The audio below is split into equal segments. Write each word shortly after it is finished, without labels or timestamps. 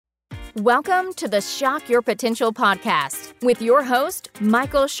Welcome to the Shock Your Potential podcast with your host,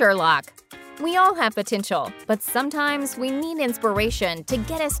 Michael Sherlock. We all have potential, but sometimes we need inspiration to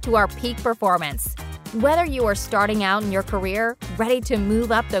get us to our peak performance. Whether you are starting out in your career, ready to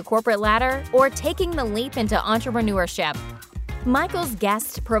move up the corporate ladder, or taking the leap into entrepreneurship, Michael's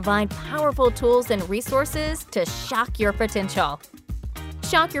guests provide powerful tools and resources to shock your potential.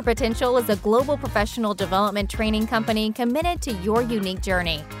 Shock Your Potential is a global professional development training company committed to your unique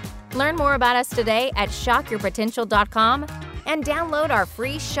journey. Learn more about us today at shockyourpotential.com and download our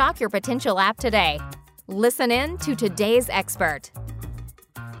free Shock Your Potential app today. Listen in to today's expert.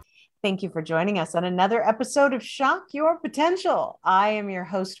 Thank you for joining us on another episode of Shock Your Potential. I am your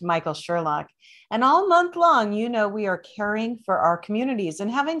host, Michael Sherlock. And all month long, we are caring for our communities and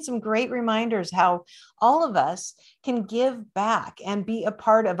having some great reminders how all of us can give back and be a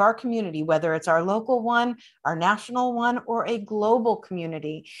part of our community, whether it's our local one, our national one, or a global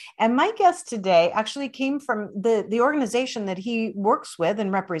community. And my guest today actually came from the organization that he works with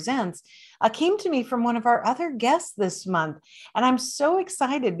and represents, came to me from one of our other guests this month. And I'm so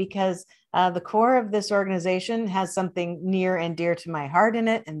excited because the core of this organization has something near and dear to my heart in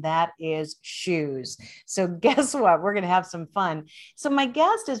it, and that is shoes. So guess what? We're going to have some fun. So my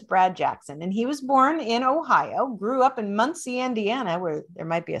guest is Brad Jackson, and he was born in Ohio, grew up in Muncie, Indiana, where there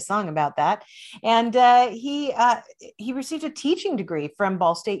might be a song about that. And he received a teaching degree from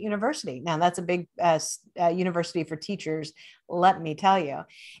Ball State University. Now, that's a big university for teachers, let me tell you.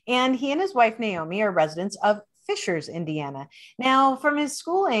 And he and his wife, Naomi, are residents of Fishers, Indiana. Now, from his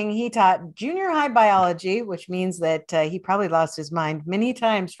schooling, he taught junior high biology, which means that he probably lost his mind many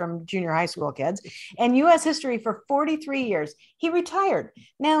times from junior high school kids, and U.S. history for 43 years. He retired.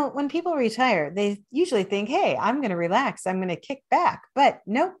 Now, when people retire, they usually think, hey, I'm going to relax. I'm going to kick back. But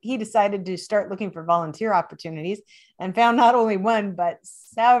nope, he decided to start looking for volunteer opportunities and found not only one, but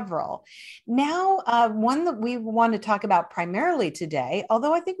several. Now, one that we want to talk about primarily today,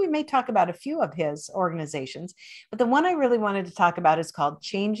 although I think we may talk about a few of his organizations, but the one I really wanted to talk about is called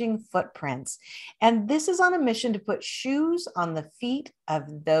Changing Footprints. And this is on a mission to put shoes on the feet of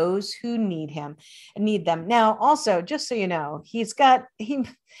those who need them. Now, also, just so you know,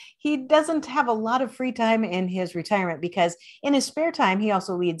 he doesn't have a lot of free time in his retirement because in his spare time, he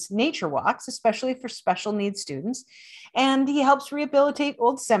also leads nature walks, especially for special needs students. And he helps rehabilitate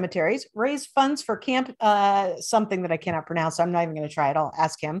old cemeteries, raise funds for camp, something that I cannot pronounce, so I'm not even going to try it. I'll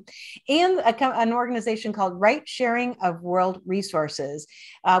ask him. And an organization called Right Sharing of World Resources,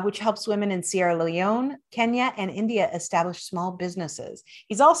 which helps women in Sierra Leone, Kenya, and India establish small businesses.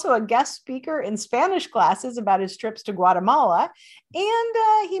 He's also a guest speaker in Spanish classes about his trips to Guatemala.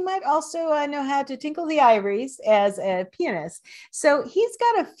 And he might also know how to tinkle the ivories as a pianist. So he's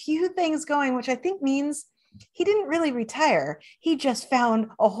got a few things going, which I think means he didn't really retire. He just found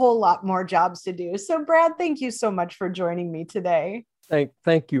a whole lot more jobs to do. So Brad, thank you so much for joining me today.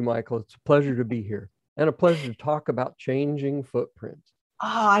 Thank you, Michael. It's a pleasure to be here and a pleasure to talk about changing footprints.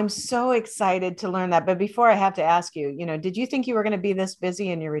 Oh, I'm so excited to learn that. But before I have to ask you, did you think you were going to be this busy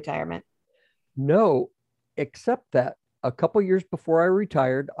in your retirement? No, except that a couple years before I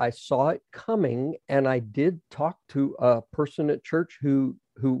retired, I saw it coming, and I did talk to a person at church who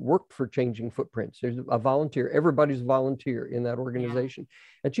worked for Changing Footprints. There's a volunteer. Everybody's a volunteer in that organization. Yeah.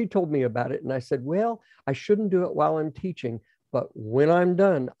 And she told me about it. And I said, well, I shouldn't do it while I'm teaching, but when I'm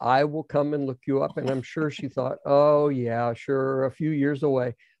done, I will come and look you up. And I'm sure she thought, oh yeah, sure, a few years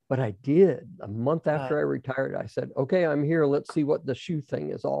away. But I did. A month after I retired, I said, okay, I'm here. Let's see what the shoe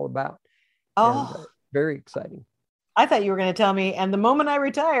thing is all about. Oh, and, very exciting. I thought you were going to tell me. And the moment I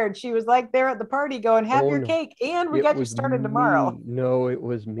retired, she was like there at the party going, have your cake. And we got you started tomorrow. No, it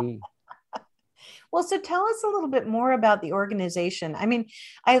was me. Well, so tell us a little bit more about the organization. I mean,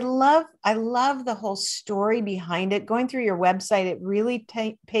 I love the whole story behind it. Going through your website, it really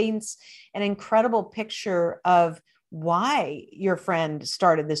paints an incredible picture of why your friend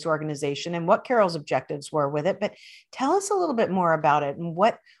started this organization and what Carol's objectives were with it. But tell us a little bit more about it and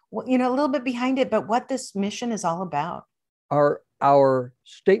what a little bit behind it, but what this mission is all about. Our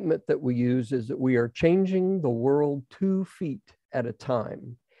statement that we use is that we are changing the world 2 feet at a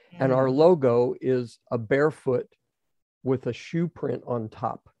time. And our logo is a barefoot with a shoe print on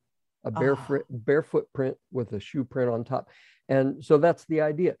top, a barefoot print with a shoe print on top. And so that's the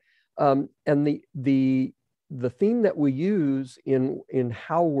idea. And the theme that we use in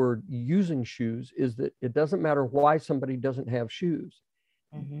how we're using shoes is that it doesn't matter why somebody doesn't have shoes.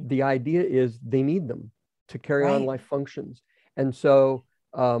 Mm-hmm. The idea is they need them to carry on life functions. And so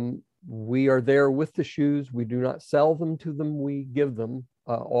we are there with the shoes. We do not sell them to them. We give them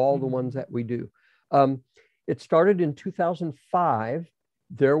all the ones that we do. It started in 2005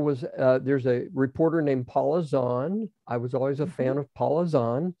 There's a reporter named Paula Zahn. I was always a fan of Paula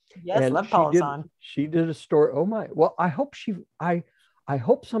Zahn. Yes, and love Paula Zahn. She did a story. Oh my! Well, I hope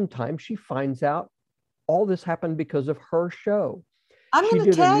sometime she finds out all this happened because of her show. I'm She going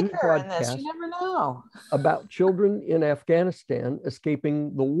to did a tag news her in this. broadcast You never know. about children in Afghanistan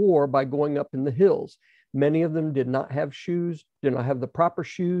escaping the war by going up in the hills. Many of them did not have shoes, did not have the proper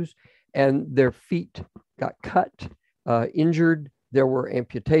shoes, and their feet got cut, injured. There were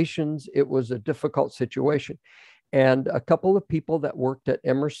amputations. It was a difficult situation. And a couple of people that worked at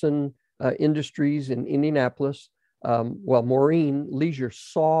Emerson Industries in Indianapolis, Maureen Leisure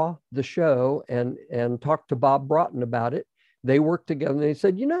saw the show and talked to Bob Broughton about it. They worked together and they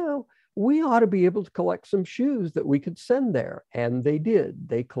said, we ought to be able to collect some shoes that we could send there. And they did.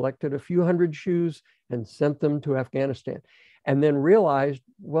 They collected a few hundred shoes and sent them to Afghanistan, and then realized,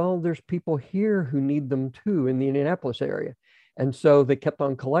 well, there's people here who need them too in the Indianapolis area. And so they kept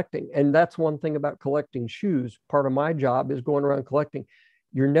on collecting. And that's one thing about collecting shoes. Part of my job is going around collecting.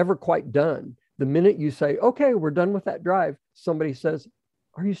 You're never quite done. The minute you say, okay, we're done with that drive, somebody says,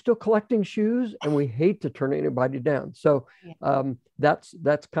 are you still collecting shoes? And we hate to turn anybody down. So that's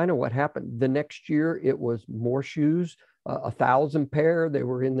kind of what happened. The next year, it was more shoes, 1,000 pair. They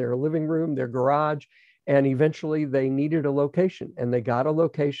were in their living room, their garage, and eventually they needed a location, and they got a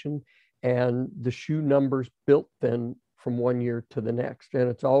location, and the shoe numbers built then from one year to the next. And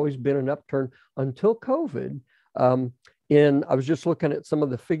it's always been an upturn until COVID. I was just looking at some of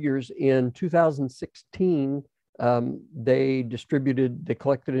the figures in 2016. They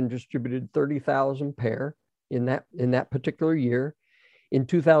collected and distributed 30,000 pair in that particular year. In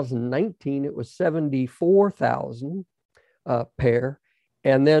 2019, it was 74,000 pair.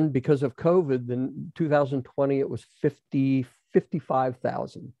 And then because of COVID, then 2020, it was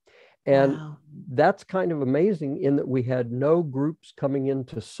 55,000. And wow. That's kind of amazing in that we had no groups coming in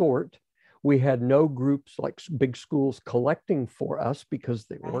to sort. We had no groups like big schools collecting for us because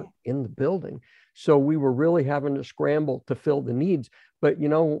they weren't in the building. So we were really having to scramble to fill the needs. But,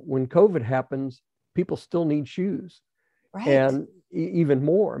 when COVID happens, people still need shoes. Right. And even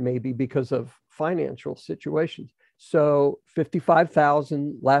more maybe because of financial situations. So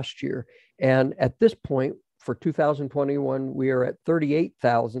 55,000 last year. And at this point for 2021, we are at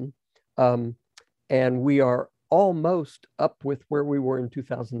 38,000. And we are almost up with where we were in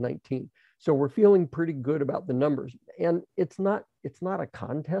 2019. So we're feeling pretty good about the numbers. And it's not a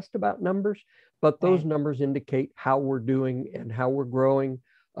contest about numbers, but those numbers indicate how we're doing and how we're growing.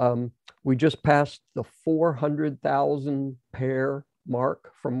 We just passed the 400,000 pair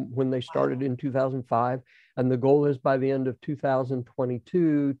mark from when they started in 2005. And the goal is by the end of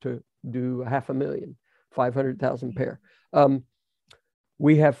 2022 to do 500,000, 500,000 pair.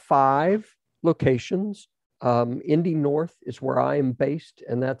 We have 5 locations. Indy North is where I am based,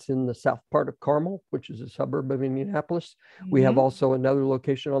 and that's in the south part of Carmel, which is a suburb of Indianapolis. Mm-hmm. We have also another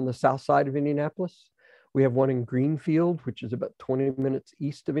location on the south side of Indianapolis. We have one in Greenfield, which is about 20 minutes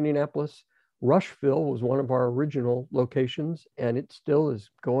east of Indianapolis. Rushville was one of our original locations, and it still is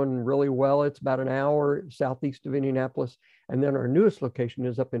going really well. It's about an hour southeast of Indianapolis. And then our newest location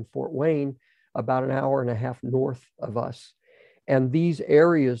is up in Fort Wayne, about an hour and a half north of us. And these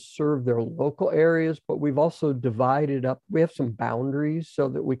areas serve their local areas, but we've also divided up. We have some boundaries so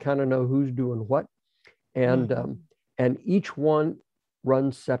that we kind of know who's doing what. And, and each one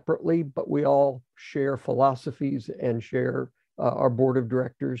runs separately, but we all share philosophies and share our board of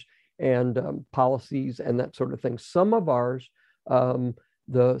directors and policies and that sort of thing. Some of ours,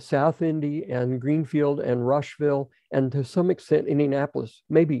 the South Indy and Greenfield and Rushville, and to some extent Indianapolis,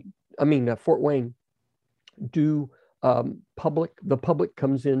 Fort Wayne, do the public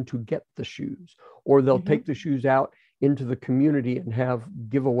comes in to get the shoes, or they'll take the shoes out into the community and have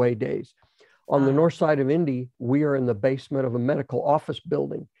giveaway days. On the north side of Indy, we are in the basement of a medical office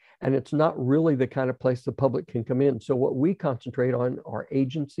building, and it's not really the kind of place the public can come in. So what we concentrate on are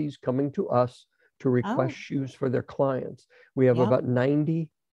agencies coming to us to request shoes for their clients. We have about 90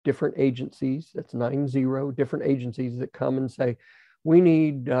 different agencies, that's 90 different agencies that come and say, we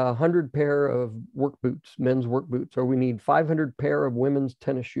need 100 pair of work boots, men's work boots, or we need 500 pair of women's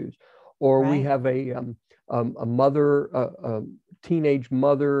tennis shoes, or we have a teenage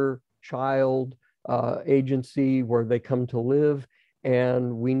mother child agency where they come to live,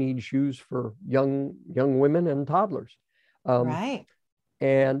 and we need shoes for young women and toddlers. And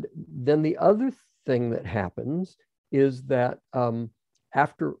then the other thing that happens is that I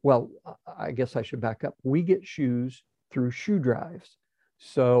guess I should back up. We get shoes through shoe drives.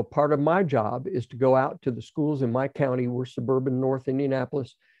 So part of my job is to go out to the schools in my county. We're suburban North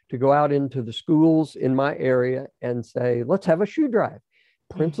Indianapolis, to go out into the schools in my area and say, let's have a shoe drive.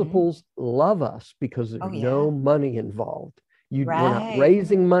 Principals love us because there's no money involved. We're not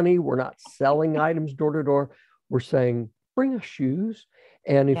raising money. We're not selling items door to door. We're saying, bring us shoes.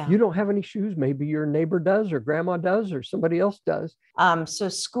 And if you don't have any shoes, maybe your neighbor does, or grandma does, or somebody else does. So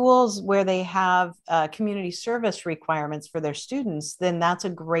schools where they have community service requirements for their students, then that's a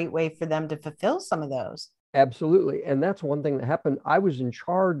great way for them to fulfill some of those. Absolutely. And that's one thing that happened. I was in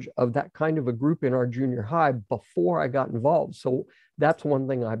charge of that kind of a group in our junior high before I got involved. So that's one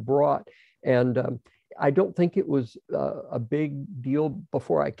thing I brought. And I don't think it was a big deal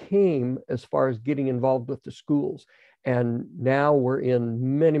before I came as far as getting involved with the schools. And now we're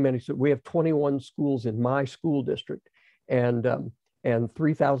in many, so we have 21 schools in my school district, and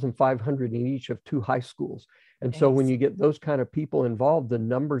 3,500 in each of 2 high schools. And so when you get those kind of people involved, the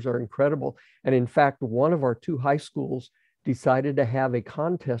numbers are incredible. And in fact, one of our 2 high schools decided to have a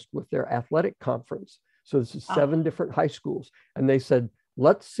contest with their athletic conference. So this is 7 different high schools. And they said,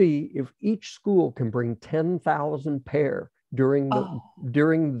 let's see if each school can bring 10,000 pair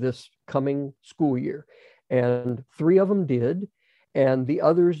during this coming school year. And 3 of them did, and the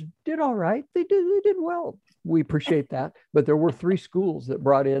others did all right. They did well. We appreciate that. But there were 3 schools that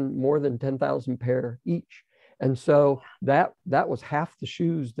brought in more than 10,000 pair each. And so that was half the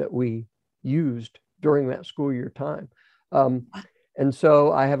shoes that we used during that school year time. And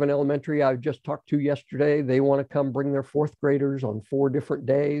so I have an elementary I just talked to yesterday. They want to come bring their 4th graders on 4 different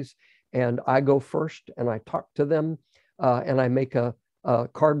days. And I go first and I talk to them and I make a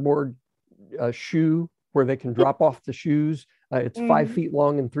cardboard shoe where they can drop off the shoes. It's 5 feet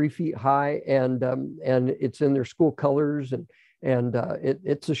long and 3 feet high. And it's in their school colors. And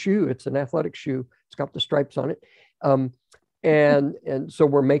it's a shoe. It's an athletic shoe. It's got the stripes on it. And so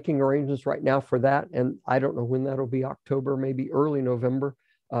we're making arrangements right now for that. And I don't know when that'll be, October, maybe early November.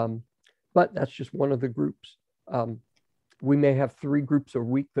 But that's just one of the groups. We may have 3 groups a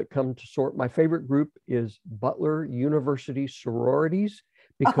week that come to sort. My favorite group is Butler University sororities,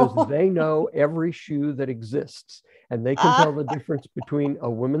 because they know every shoe that exists, and they can tell the difference between a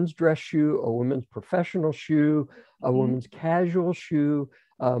women's dress shoe, a women's professional shoe, a women's casual shoe,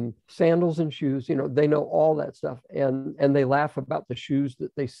 sandals and shoes. They know all that stuff, and they laugh about the shoes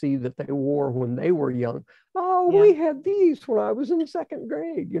that they see that they wore when they were young. We had these when I was in 2nd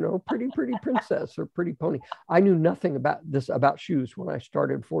grade, Pretty Princess or Pretty Pony. I knew nothing about shoes when I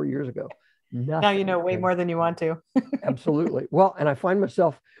started 4 years ago. Nothing. Now you know way more than you want to. Absolutely. Well, and I find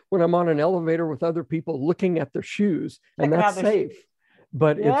myself when I'm on an elevator with other people looking at their shoes, and that's safe.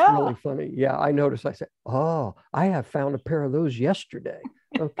 But it's really funny. Yeah, I notice. I say, I have found a pair of those yesterday.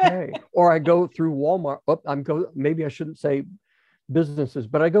 Okay. Or I go through Walmart. Maybe I shouldn't say businesses,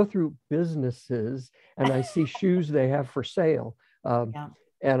 but I go through businesses and I see shoes they have for sale. And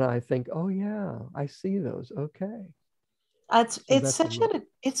I think, I see those. Okay. It's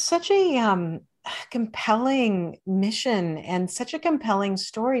such a compelling mission and such a compelling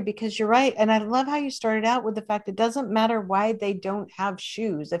story, because you're right. And I love how you started out with the fact it doesn't matter why they don't have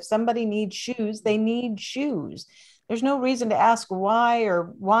shoes. If somebody needs shoes, they need shoes. There's no reason to ask why or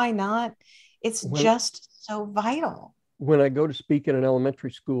why not. It's just so vital. When I go to speak in an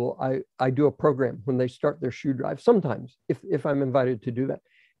elementary school, I do a program when they start their shoe drive, sometimes if I'm invited to do that.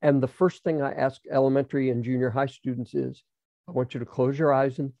 And the first thing I ask elementary and junior high students is, I want you to close your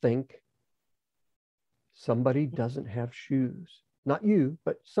eyes and think, somebody doesn't have shoes. Not you,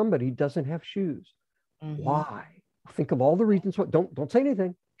 but somebody doesn't have shoes. Why? Think of all the reasons. Don't say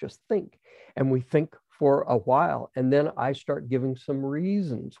anything, just think. And we think for a while, and then I start giving some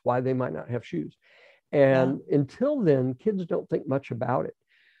reasons why they might not have shoes. And until then, kids don't think much about it.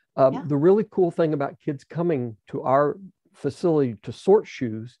 The really cool thing about kids coming to our facility to sort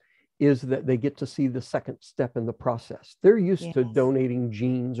shoes is that they get to see the second step in the process. They're used to donating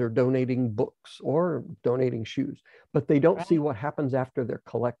jeans or donating books or donating shoes, but they don't see what happens after they're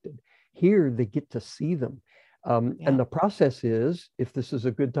collected. Here, they get to see them. And the process is, if this is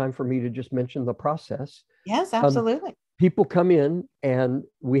a good time for me to just mention the process. Yes, absolutely. People come in, and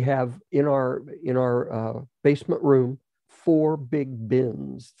we have in our basement room 4 big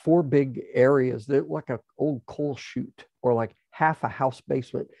bins, 4 big areas that like an old coal chute or like half a house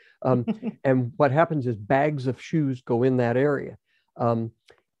basement. And what happens is bags of shoes go in that area.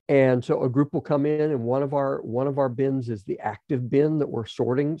 And so a group will come in, and one of our bins is the active bin that we're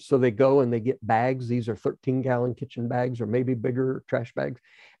sorting. So they go and they get bags. These are 13-gallon kitchen bags or maybe bigger trash bags.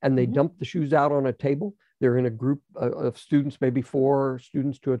 And they dump the shoes out on a table. They're in a group of students, maybe 4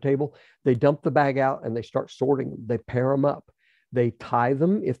 students to a table. They dump the bag out and they start sorting them. They pair them up. They tie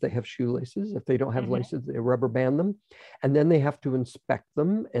them if they have shoelaces. If they don't have laces, they rubber band them. And then they have to inspect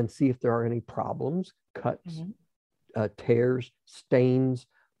them and see if there are any problems, cuts, tears, stains,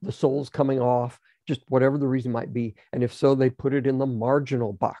 the soles coming off, just whatever the reason might be. And if so, they put it in the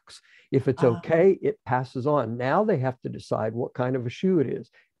marginal box. If it's okay, it passes on. Now they have to decide what kind of a shoe it is.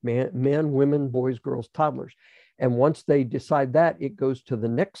 Men, women, boys, girls, toddlers. And once they decide that, it goes to the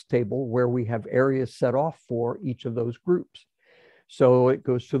next table where we have areas set off for each of those groups. So it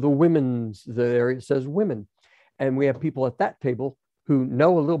goes to the area says women. And we have people at that table who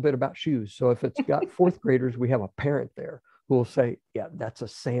know a little bit about shoes. So if it's got fourth graders, we have a parent there who will say, yeah, that's a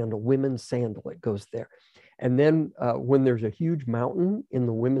sandal, women's sandal, it goes there. And then when there's a huge mountain in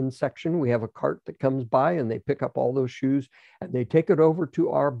the women's section, we have a cart that comes by and they pick up all those shoes and they take it over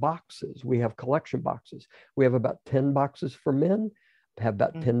to our boxes. We have collection boxes. We have about 10 boxes for men, have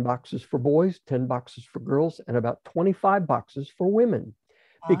about 10 boxes for boys, 10 boxes for girls, and about 25 boxes for women,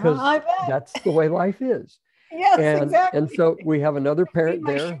 because that's the way life is. Yes, exactly. And so we have another parent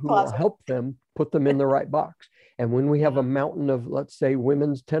there who will help them put them in the right box. And when we have a mountain of, let's say,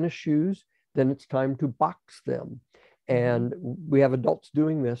 women's tennis shoes, then it's time to box them. And we have adults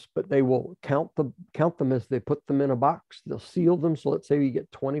doing this, but they will count them as they put them in a box. They'll seal them. So let's say you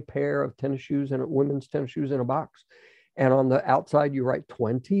get 20 pair of tennis shoes and women's tennis shoes in a box. And on the outside, you write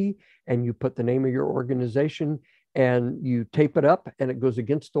 20 and you put the name of your organization and you tape it up and it goes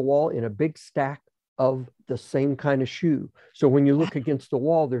against the wall in a big stack of the same kind of shoe. So when you look against the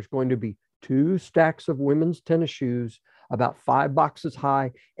wall, there's going to be 2 stacks of women's tennis shoes, about 5 boxes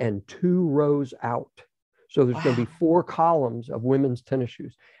high and 2 rows out. So there's going to be 4 columns of women's tennis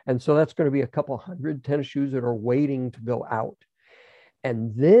shoes. And so that's going to be a couple hundred tennis shoes that are waiting to go out.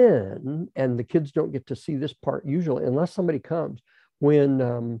 And then, and the kids don't get to see this part usually, unless somebody comes,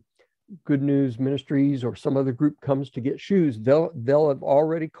 when Good News Ministries or some other group comes to get shoes, they'll have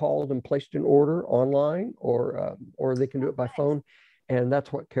already called and placed an order online, or they can do it by phone. And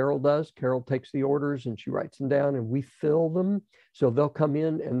that's what Carol does. Carol takes the orders and she writes them down and we fill them. So they'll come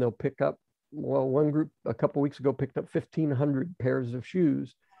in and they'll pick up, well, one group a couple of weeks ago picked up 1,500 pairs of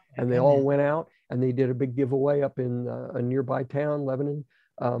shoes, and they all went out and they did a big giveaway up in a nearby town, Lebanon,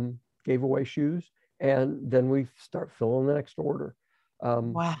 gave away shoes. And then we start filling the next order.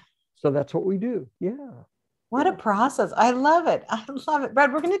 Wow. So that's what we do. Yeah. What a process. I love it. I love it.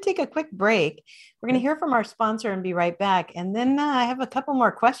 Brad, we're going to take a quick break. We're going to hear from our sponsor and be right back. And then I have a couple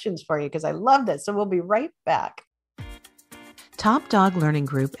more questions for you because I love this. So we'll be right back. Top Dog Learning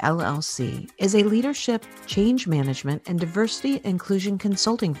Group, LLC, is a leadership, change management, and diversity inclusion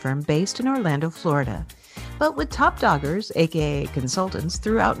consulting firm based in Orlando, Florida, but with top doggers, aka consultants,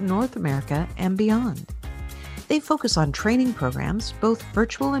 throughout North America and beyond. They focus on training programs, both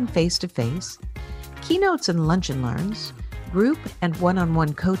virtual and face-to-face, keynotes and lunch and learns, group and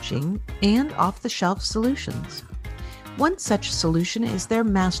one-on-one coaching, and off-the-shelf solutions. One such solution is their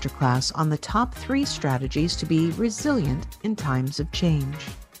masterclass on the top 3 strategies to be resilient in times of change.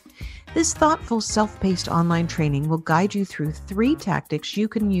 This thoughtful, self-paced online training will guide you through 3 tactics you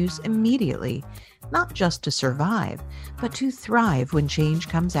can use immediately, not just to survive, but to thrive when change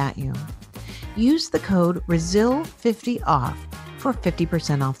comes at you. Use the code RESIL50OFF for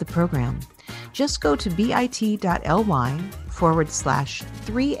 50% off the program. Just go to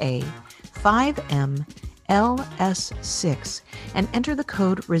bit.ly/3A5MLS6 and enter the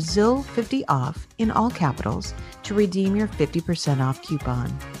code RESIL50OFF in all capitals to redeem your 50% off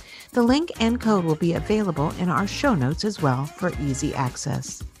coupon. The link and code will be available in our show notes as well for easy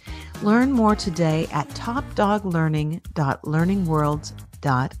access. Learn more today at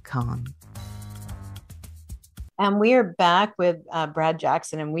topdoglearning.learningworlds.com. And we are back with Brad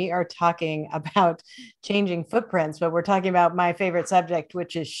Jackson, and we are talking about changing footprints, but we're talking about my favorite subject,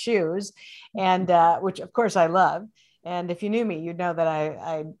 which is shoes, and which of course I love. And if you knew me, you'd know that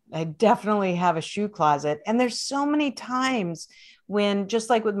I definitely have a shoe closet. And there's so many times when,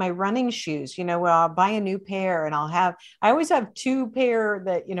 just like with my running shoes, where I'll buy a new pair and I always have 2 pair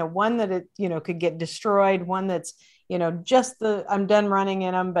that, one that it, could get destroyed, one that's, I'm done running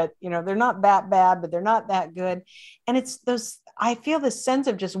in them, but, they're not that bad, but they're not that good. And it's those, I feel this sense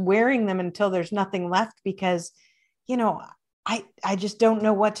of just wearing them until there's nothing left because, I just don't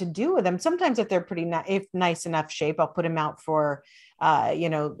know what to do with them. Sometimes if they're if nice enough shape, I'll put them out for,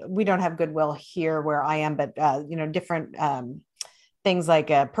 we don't have Goodwill here where I am, but, different things like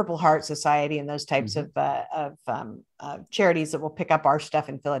Purple Heart Society and those types of charities that will pick up our stuff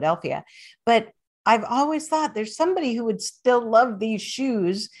in Philadelphia. But I've always thought there's somebody who would still love these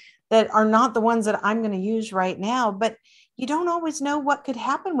shoes that are not the ones that I'm going to use right now, but you don't always know what could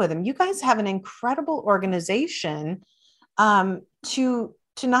happen with them. You guys have an incredible organization to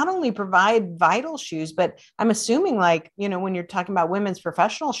to not only provide vital shoes, but I'm assuming, like, when you're talking about women's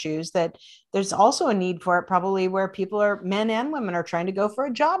professional shoes, that there's also a need for it, probably, where people are, men and women, are trying to go for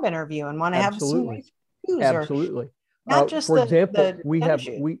a job interview and want to have some Absolutely. nice shoes, Absolutely. or not just for example,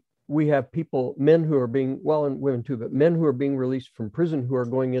 the we have people, men who are being, well, and women too, but men who are being released from prison who are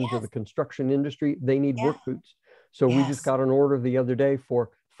going into the construction industry. They need work boots. So we just got an order the other day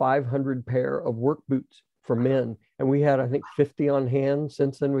for 500 pair of work boots for men. And we had, I think, 50 on hand.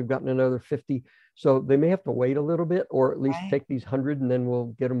 Since then, we've gotten another 50. So they may have to wait a little bit, or at least take these 100, and then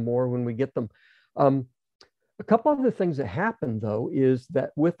we'll get them more when we get them. A couple of the things that happen, though, is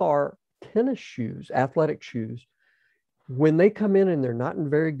that with our tennis shoes, athletic shoes, when they come in and they're not in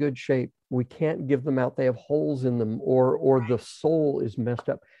very good shape, we can't give them out. They have holes in them, or the sole is messed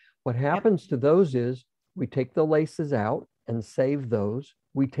up. What happens to those is we take the laces out and save those.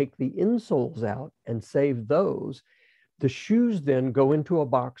 We take the insoles out and save those. The shoes then go into a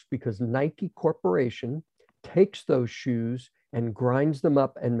box because Nike Corporation takes those shoes and grinds them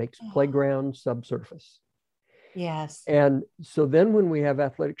up and makes playground subsurface. Yes. And so then when we have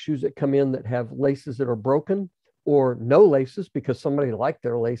athletic shoes that come in that have laces that are broken, or no laces because somebody liked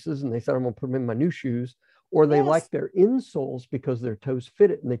their laces and they said, I'm going to put them in my new shoes, or they like their insoles because their toes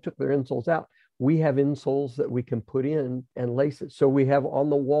fit it and they took their insoles out, we have insoles that we can put in and lace it. So we have on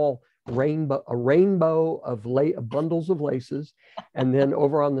the wall a rainbow of bundles of laces. And then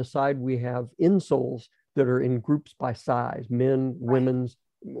over on the side, we have insoles that are in groups by size, men, women,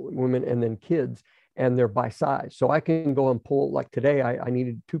 and then kids. And they're by size. So I can go and pull, like today, I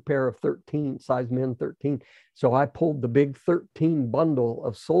needed 2 pair of 13, size men 13. So I pulled the big 13 bundle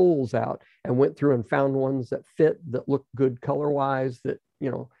of soles out and went through and found ones that fit, that looked good color-wise, that,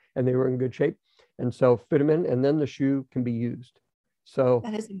 and they were in good shape. And so fit them in, and then the shoe can be used. So,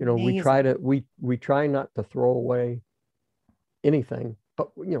 we try not to throw away anything, but,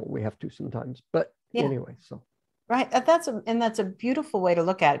 we have to sometimes. But anyway, so. Right. That's a beautiful way to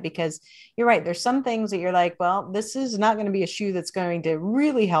look at it, because you're right. There's some things that you're like, well, this is not going to be a shoe that's going to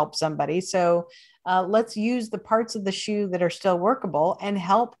really help somebody. So let's use the parts of the shoe that are still workable and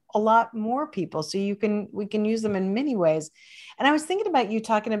help a lot more people. So we can use them in many ways. And I was thinking about you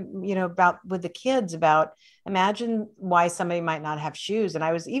talking, about with the kids, about imagine why somebody might not have shoes. And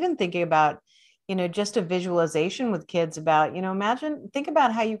I was even thinking about, just a visualization with kids about, think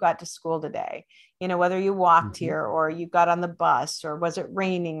about how you got to school today, whether you walked here or you got on the bus, or was it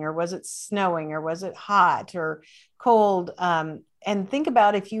raining, or was it snowing, or was it hot or cold? And think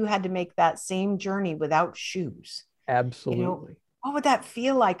about if you had to make that same journey without shoes. Absolutely. What would that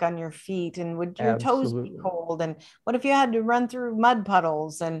feel like on your feet? And would your toes be cold? And what if you had to run through mud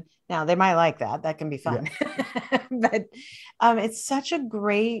puddles? And now they might like that. That can be fun. Yeah. But it's such a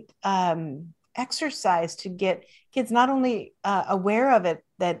great exercise to get kids not only aware of it,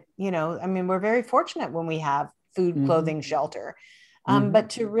 that, we're very fortunate when we have food, clothing, shelter,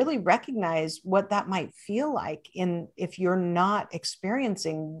 but to really recognize what that might feel like if you're not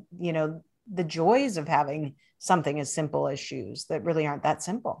experiencing, the joys of having something as simple as shoes that really aren't that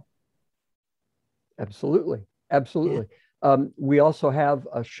simple. Absolutely. Yeah. We also have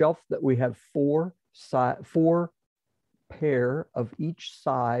a shelf that we have 4 pair of each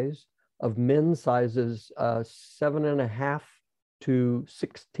size of men's sizes, 7.5 to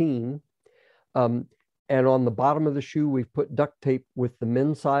 16. And on the bottom of the shoe, we've put duct tape with the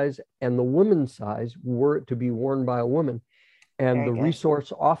men's size and the women's size, were it to be worn by a woman. And the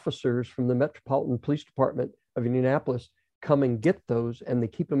resource officers from the Metropolitan Police Department of Indianapolis come and get those, and they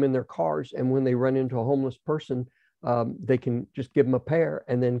keep them in their cars. And when they run into a homeless person, they can just give them a pair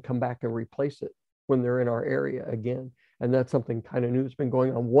and then come back and replace it when they're in our area again. And that's something kind of new that's been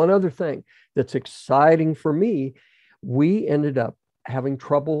going on. One other thing that's exciting for me, we ended up having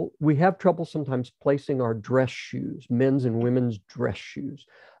trouble. We have trouble sometimes placing our dress shoes, men's and women's dress shoes.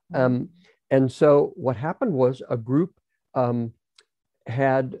 And so what happened was a group a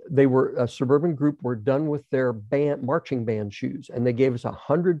suburban group were done with their marching band shoes, and they gave us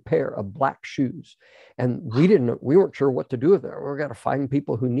 100 pair of black shoes. And we weren't sure what to do with it. We're going to find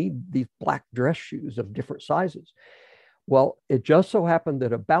people who need these black dress shoes of different sizes. Well, it just so happened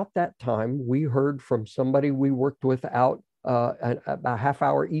that about that time, we heard from somebody we worked with out about a half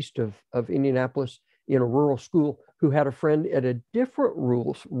hour east of Indianapolis in a rural school, who had a friend at a different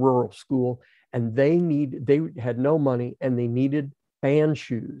rural school, and they had no money and they needed band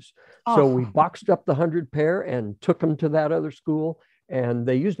shoes. So we boxed up the 100 pair and took them to that other school, and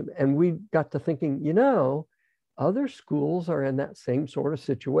they used them. And we got to thinking, other schools are in that same sort of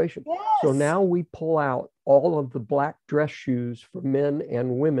situation. Yes. So now we pull out all of the black dress shoes for men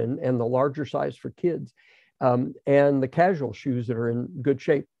and women, and the larger size for kids. and the casual shoes that are in good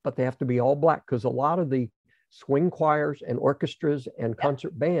shape, but they have to be all black because a lot of the swing choirs and orchestras and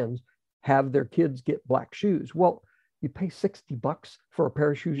concert bands have their kids get black shoes. Well, you pay $60 for a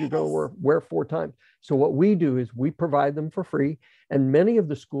pair of shoes you're going to wear 4 times. So what we do is we provide them for free, and many of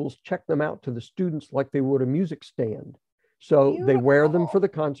the schools check them out to the students like they would a music stand. So they wear them for the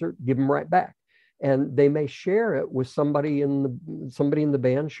concert, give them right back. And they may share it with somebody in the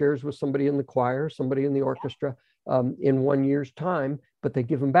band shares with somebody in the choir, somebody in the orchestra in 1 year's time, but they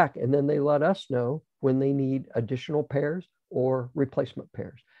give them back. And then they let us know when they need additional pairs or replacement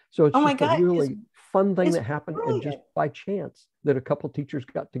pairs. So it's just a really fun thing that happened, and just by chance that a couple of teachers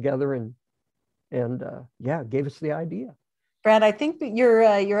got together and gave us the idea. Brad, I think that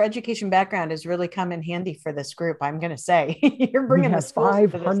your education background has really come in handy for this group. I'm going to say you're bringing the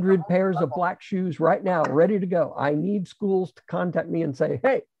 500 pairs of black shoes right now, ready to go. I need schools to contact me and say,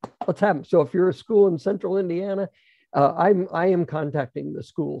 "Hey, let's have them." So if you're a school in Central Indiana, I am contacting the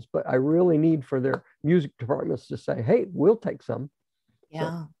schools, but I really need for their music departments to say, "Hey, we'll take some."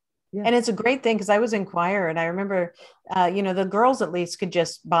 Yeah. Yeah. And it's a great thing because I was in choir, and I remember, the girls at least could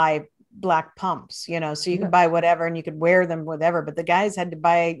just buy black pumps, so you could buy whatever and you could wear them, whatever. But the guys had to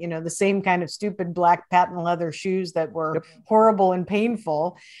buy, the same kind of stupid black patent leather shoes that were horrible and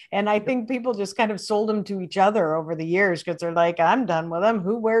painful. And I think people just kind of sold them to each other over the years because they're like, I'm done with them.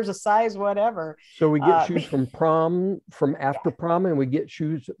 Who wears a size, whatever? So we get shoes from prom, from after prom, and we get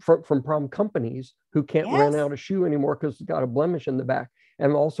shoes from prom companies who can't rent out a shoe anymore because it's got a blemish in the back.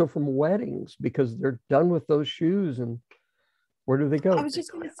 And also from weddings because they're done with those shoes. And where do they go? I was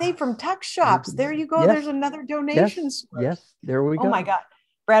just going to say from tuck shops. There you go. There's another donation. Yes, there we go. Oh my God.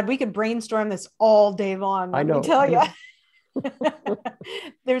 Brad, we could brainstorm this all day long. I know. Let me tell you.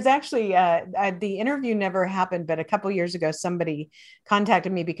 There's actually the interview never happened, but a couple of years ago somebody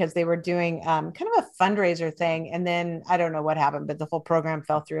contacted me because they were doing kind of a fundraiser thing, and then I don't know what happened, but the whole program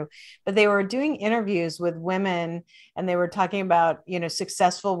fell through. But they were doing interviews with women, and they were talking about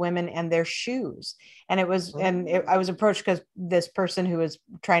successful women and their shoes. And it was I was approached because this person who was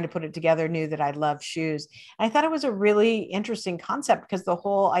trying to put it together knew that I love shoes. And I thought it was a really interesting concept because the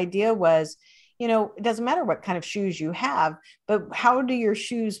whole idea was, it doesn't matter what kind of shoes you have, but how do your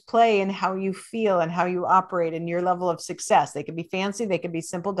shoes play and how you feel and how you operate and your level of success? They could be fancy, they could be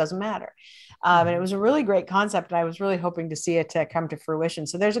simple, doesn't matter. And it was a really great concept. And I was really hoping to see it come to fruition.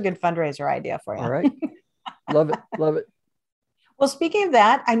 So there's a good fundraiser idea for you. All right. Love it. Love it. Well, speaking of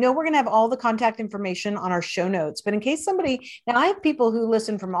that, I know we're going to have all the contact information on our show notes, but in case now I have people who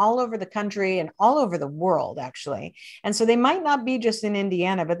listen from all over the country and all over the world, actually. And so they might not be just in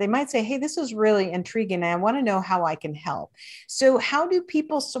Indiana, but they might say, hey, this is really intriguing, and I want to know how I can help. So how do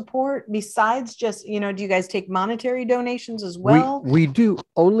people support besides just, do you guys take monetary donations as well? We do,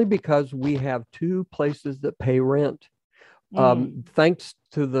 only because we have 2 places that pay rent. Thanks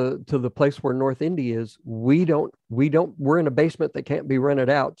to the place where North Indy is, we're in a basement that can't be rented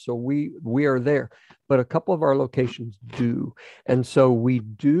out. So we are there, but a couple of our locations do. And so we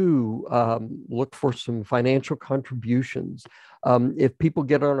do look for some financial contributions. If people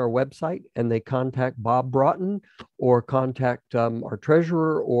get on our website and they contact Bob Broughton or contact our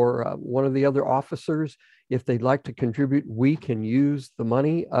treasurer or one of the other officers, if they'd like to contribute, we can use the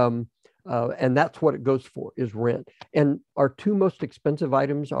money. And that's what it goes for, is rent. And our 2 most expensive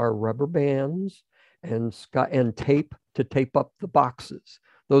items are rubber bands and tape to tape up the boxes.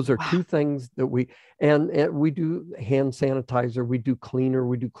 Those are 2 things that we do hand sanitizer, we do cleaner,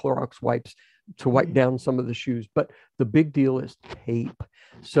 we do Clorox wipes to wipe down some of the shoes. But the big deal is tape.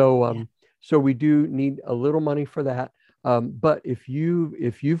 So so we do need a little money for that. But if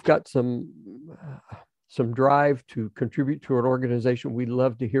you've got some drive to contribute to an organization, we'd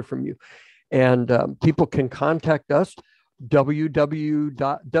love to hear from you. And people can contact us,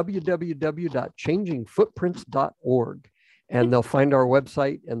 www.changingfootprints.org, and they'll find our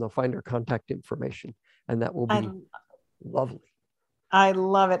website and they'll find our contact information. And that will be lovely. I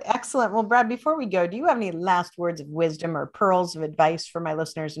love it. Excellent. Well, Brad, before we go, do you have any last words of wisdom or pearls of advice for my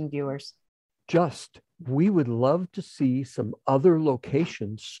listeners and viewers? We would love to see some other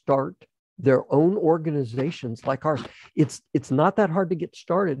locations start their own organizations like ours. It's not that hard to get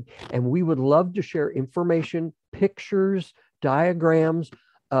started, and we would love to share information, pictures, diagrams,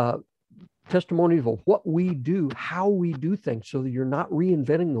 testimonies of what we do, how we do things, so that you're not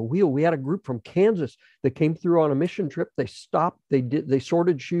reinventing the wheel. We had a group from Kansas that came through on a mission trip. They stopped, they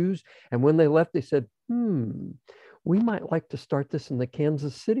sorted shoes, and when they left, they said, we might like to start this in the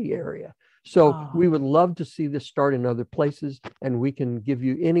Kansas City area. So we would love to see this start in other places, and we can give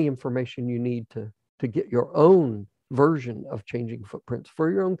you any information you need to get your own version of Changing Footprints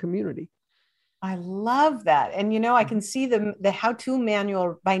for your own community. I love that. And, I can see the how-to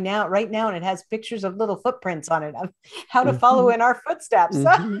manual right now, and it has pictures of little footprints on it of how to follow in our footsteps.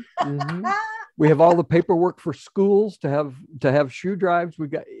 We have all the paperwork for schools to have shoe drives. We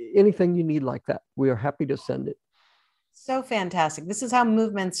got anything you need like that. We are happy to send it. So fantastic. This is how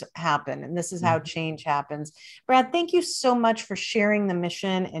movements happen, and this is how change happens. Brad, thank you so much for sharing the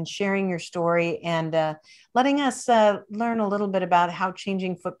mission and sharing your story and letting us learn a little bit about how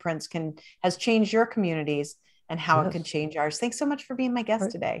changing footprints has changed your communities and how it can change ours. Thanks so much for being my guest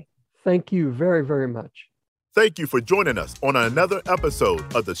today. Thank you very, very much. Thank you for joining us on another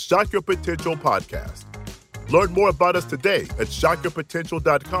episode of the Shock Your Potential podcast. Learn more about us today at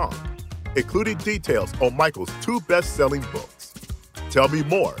shockyourpotential.com. including details on Michael's 2 best-selling books. Tell me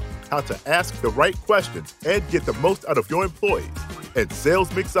more, how to ask the right questions and get the most out of your employees, and Sales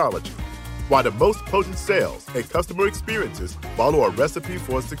Mixology, why the most potent sales and customer experiences follow a recipe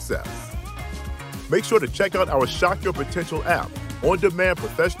for success. Make sure to check out our Shock Your Potential app, on-demand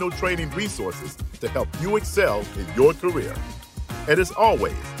professional training resources to help you excel in your career. And as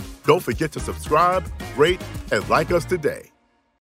always, don't forget to subscribe, rate, and like us today.